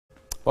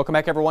Welcome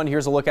back, everyone.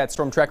 Here's a look at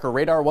Storm Tracker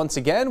radar. Once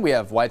again, we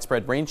have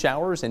widespread rain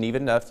showers and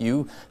even a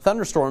few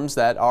thunderstorms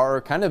that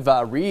are kind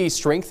of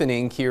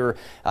re-strengthening here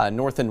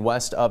north and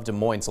west of Des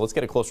Moines. So let's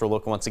get a closer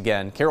look once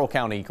again. Carroll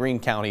County,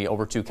 Greene County,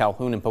 over to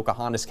Calhoun and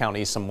Pocahontas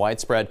County, some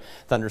widespread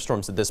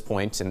thunderstorms at this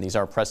point, and these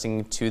are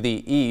pressing to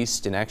the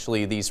east. And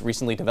actually, these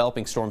recently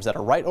developing storms that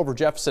are right over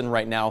Jefferson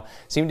right now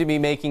seem to be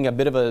making a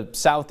bit of a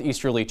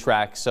southeasterly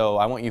track. So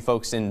I want you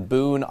folks in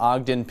Boone,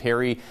 Ogden,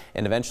 Perry,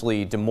 and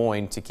eventually Des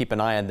Moines to keep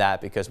an eye on that,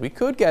 because we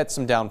could get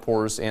some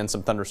downpours and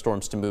some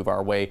thunderstorms to move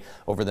our way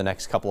over the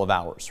next couple of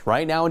hours.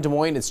 Right now in Des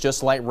Moines, it's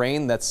just light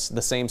rain. That's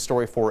the same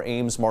story for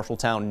Ames,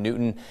 Marshalltown,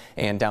 Newton,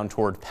 and down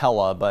toward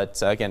Pella.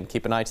 But again,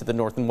 keep an eye to the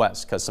north and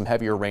west, because some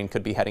heavier rain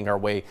could be heading our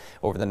way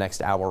over the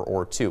next hour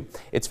or two.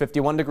 It's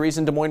 51 degrees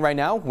in Des Moines right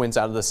now. Winds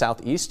out of the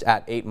southeast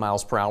at 8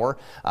 miles per hour.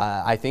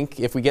 I think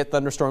if we get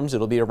thunderstorms,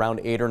 it'll be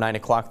around 8 or 9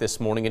 o'clock this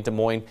morning in Des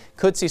Moines.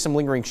 Could see some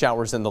lingering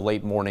showers in the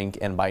late morning,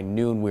 and by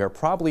noon we are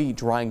probably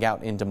drying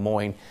out in Des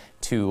Moines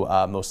to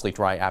mostly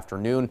dry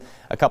afternoon.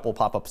 A couple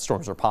pop-up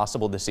storms are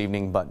possible this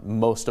evening, but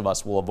most of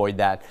us will avoid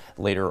that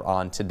later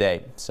on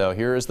today. So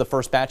here is the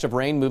first batch of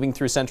rain moving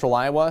through central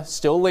Iowa,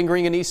 still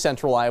lingering in east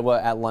central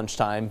Iowa at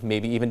lunchtime,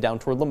 maybe even down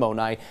toward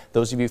Lamoni.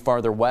 Those of you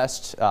farther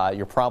west,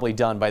 you're probably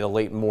done by the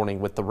late morning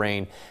with the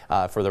rain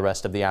for the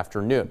rest of the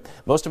afternoon.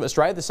 Most of us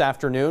dry this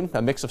afternoon,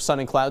 a mix of sun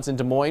and clouds in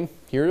Des Moines.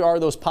 Here are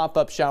those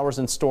pop-up showers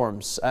and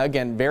storms.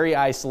 Again, very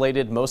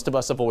isolated. Most of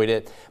us avoid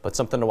it, but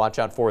something to watch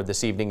out for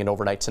this evening and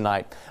overnight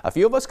tonight. A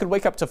few of us could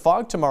wake up to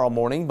fog tomorrow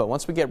morning, but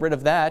once we get rid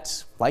of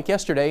that, like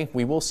yesterday,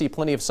 we will see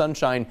plenty of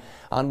sunshine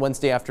on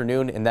Wednesday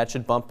afternoon, and that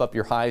should bump up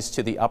your highs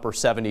to the upper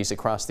 70s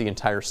across the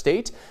entire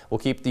state. We'll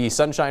keep the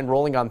sunshine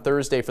rolling on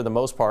Thursday for the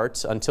most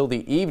part until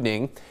the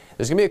evening.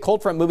 There's going to be a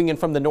cold front moving in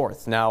from the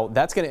north. Now,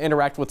 that's going to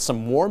interact with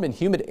some warm and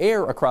humid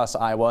air across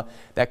Iowa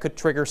that could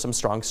trigger some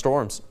strong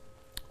storms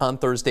on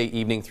Thursday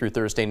evening through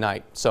Thursday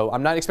night. So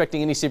I'm not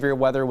expecting any severe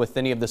weather with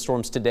any of the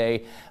storms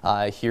today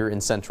here in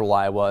central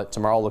Iowa.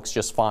 Tomorrow looks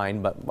just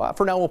fine, but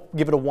for now we'll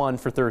give it a 1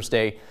 for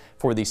Thursday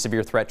for the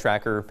severe threat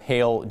tracker.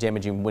 Hail,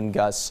 damaging wind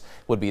gusts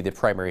would be the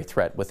primary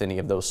threat with any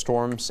of those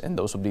storms, and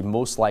those would be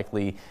most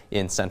likely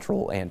in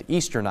central and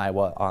eastern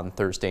Iowa on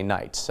Thursday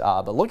night.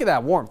 But look at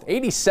that warmth.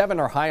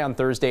 87 are high on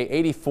Thursday,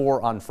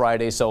 84 on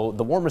Friday, so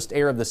the warmest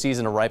air of the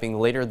season arriving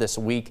later this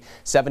week.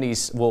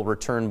 70s will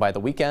return by the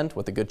weekend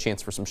with a good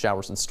chance for some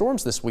showers and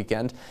storms this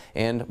weekend,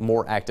 and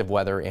more active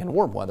weather and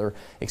warm weather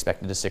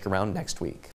expected to stick around next week.